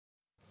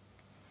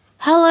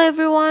Hello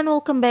everyone,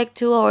 welcome back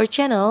to our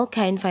channel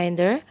Kind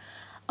Finder.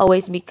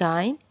 Always be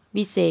kind,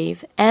 be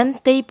safe, and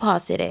stay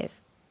positive.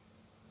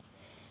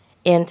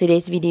 In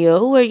today's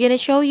video, we're gonna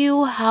show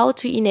you how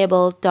to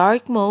enable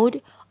dark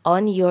mode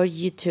on your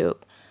YouTube.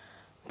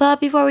 But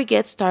before we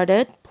get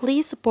started,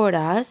 please support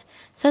us,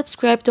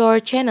 subscribe to our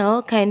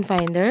channel Kind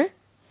Finder,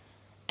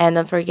 and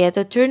don't forget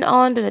to turn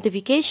on the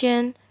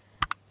notification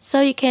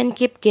so you can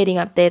keep getting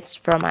updates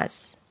from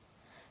us.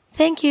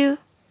 Thank you.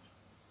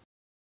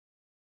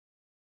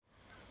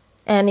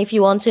 And if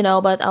you want to know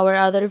about our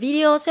other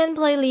videos and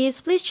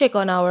playlists, please check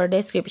on our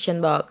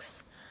description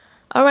box.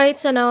 Alright,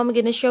 so now I'm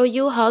gonna show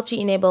you how to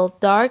enable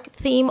dark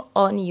theme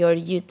on your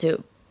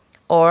YouTube.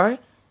 Or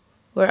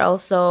we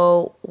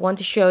also want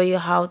to show you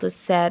how to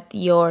set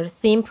your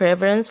theme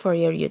preference for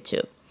your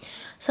YouTube.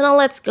 So now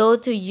let's go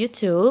to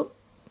YouTube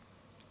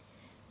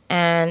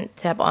and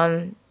tap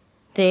on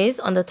this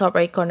on the top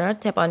right corner.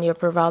 Tap on your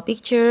profile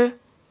picture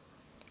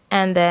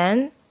and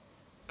then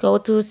go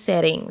to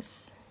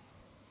settings.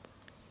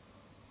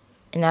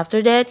 And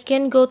after that, you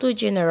can go to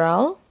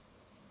general.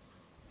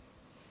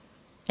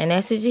 And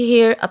as you see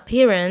here,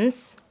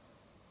 appearance.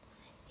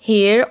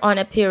 Here on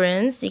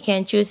appearance, you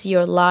can choose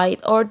your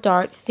light or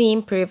dark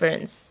theme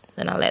preference.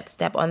 So now let's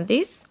tap on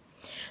this.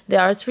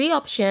 There are three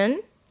options.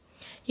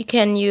 You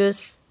can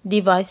use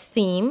device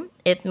theme.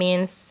 It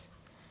means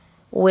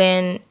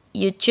when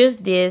you choose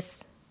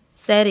this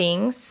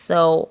settings,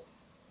 so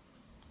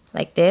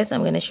like this,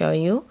 I'm going to show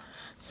you.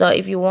 So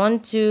if you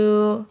want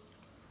to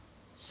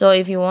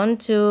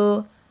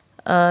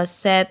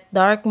set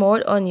dark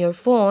mode on your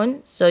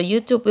phone, so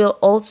YouTube will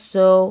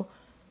also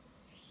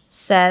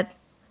set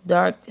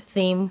dark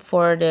theme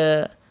for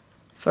the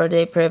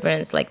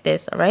preference like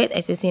this. All right,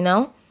 as you see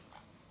now,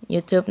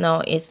 YouTube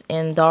now is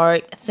in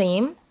dark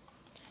theme,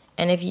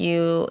 and if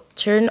you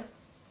turn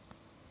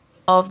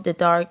off the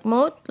dark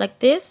mode like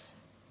this,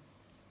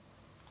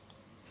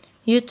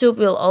 YouTube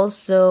will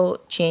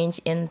also change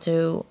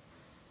into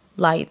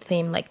light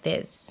theme like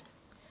this.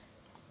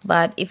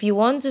 But if you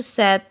want to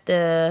set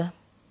the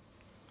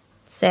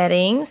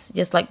settings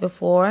just like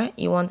before,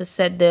 you want to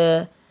set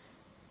the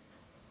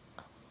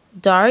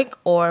dark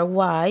or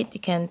white, you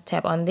can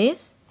tap on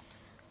this.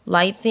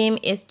 Light theme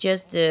is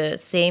just the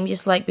same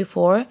just like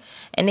before.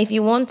 And if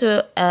you want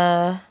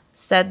to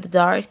set the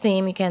dark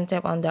theme, you can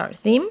tap on dark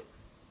theme.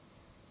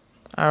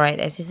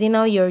 Alright, as you see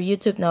now, your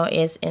YouTube now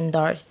is in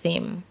dark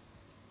theme.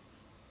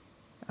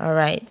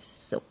 Alright,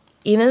 so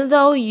even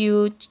though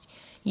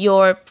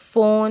your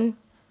phone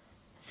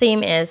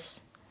theme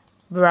is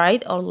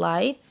bright or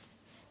light,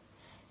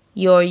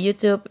 your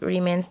YouTube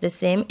remains the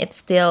same. It's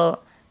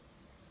still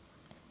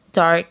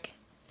dark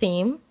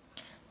theme,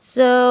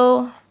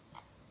 so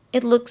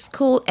it looks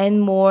cool and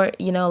more,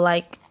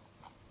 like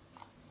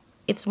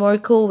it's more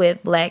cool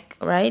with black,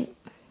 right?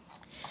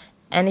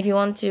 And if you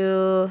want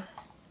to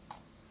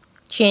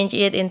change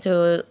it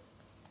into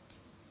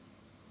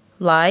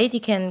light, you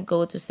can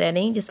go to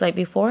setting just like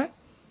before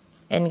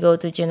and go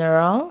to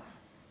general,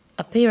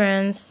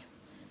 appearance,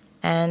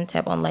 and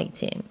tap on light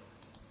theme.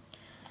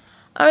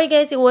 Alright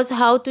guys, it was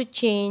how to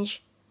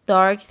change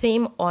dark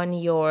theme on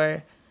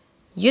your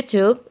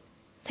YouTube.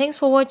 Thanks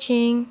for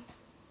watching.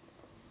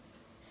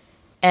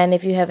 And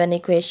if you have any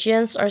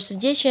questions or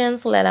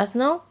suggestions, let us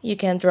know. You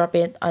can drop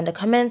it on the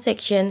comment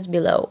sections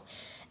below.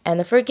 And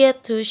don't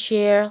forget to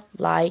share,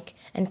 like,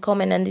 and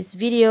comment on this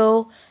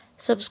video.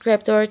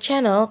 Subscribe to our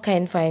channel,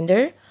 Kind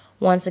Finder.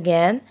 Once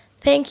again,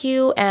 thank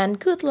you and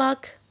good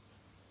luck.